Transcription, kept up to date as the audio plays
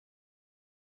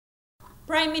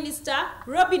Prime Minister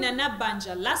Robinah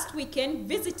Nabbanja last weekend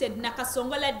visited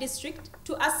Nakasongola District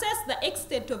to assess the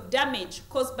extent of damage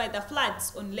caused by the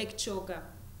floods on Lake Kyoga.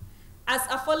 As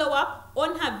a follow-up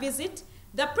on her visit,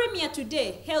 the Premier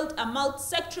today held a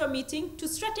multi-sectoral meeting to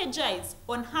strategize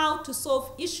on how to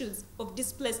solve issues of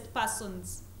displaced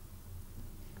persons.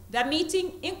 The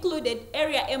meeting included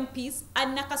area MPs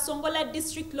and Nakasongola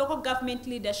District Local Government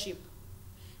leadership.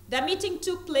 The meeting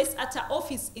took place at her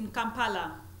office in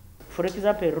Kampala. For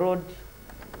example, road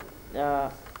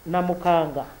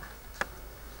Namukanga,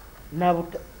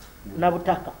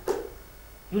 Nabutaka.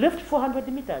 You left 400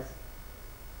 meters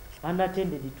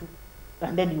unattended to,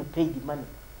 and then you pay the money.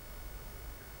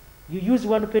 You use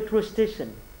one petrol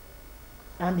station,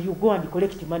 and you go and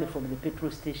collect money from the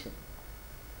petrol station.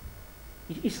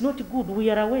 It's not good. We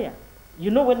are aware.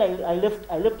 You know, when I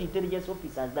left intelligence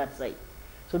office at that side.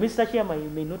 So, Mr. Chairman, you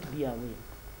may not be aware.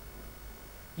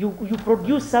 You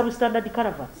produce substandard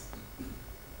caravans.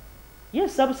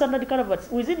 Yes, substandard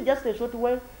caravans. Within just a short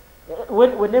while,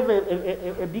 whenever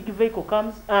a big vehicle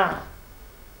comes,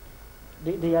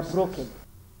 they are broken.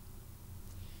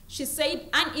 She said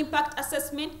an impact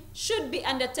assessment should be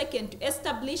undertaken to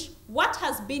establish what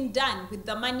has been done with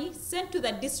the money sent to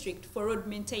the district for road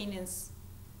maintenance.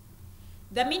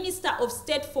 The Minister of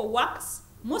State for Works,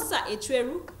 Musa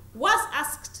Echweru, was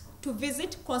asked to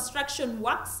visit construction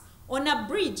works on a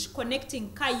bridge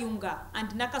connecting Kyoga and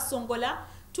Nakasongola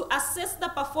to assess the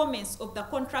performance of the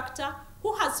contractor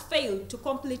who has failed to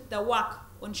complete the work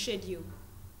on schedule.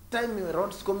 Time your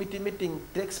roads committee meeting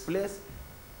takes place,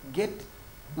 get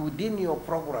within your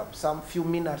program some few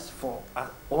minutes for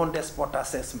on-the-spot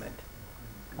assessment.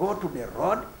 Go to the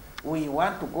road. We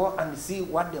want to go and see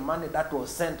what the money that was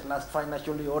sent last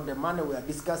financially, or the money we are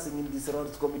discussing in this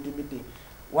roads committee meeting,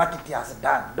 what it has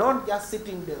done. Don't just sit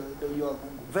in your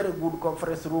very good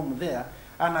conference room there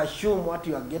and assume what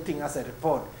you are getting as a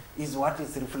report is what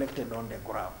is reflected on the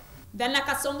ground. The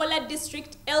Nakasongola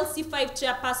District LC5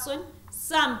 chairperson,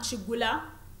 Sam Chigula,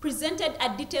 presented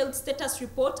a detailed status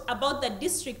report about the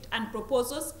district and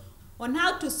proposals on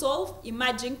how to solve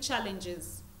emerging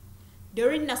challenges.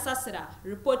 Doreen Nasasira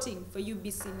reporting for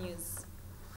UBC News.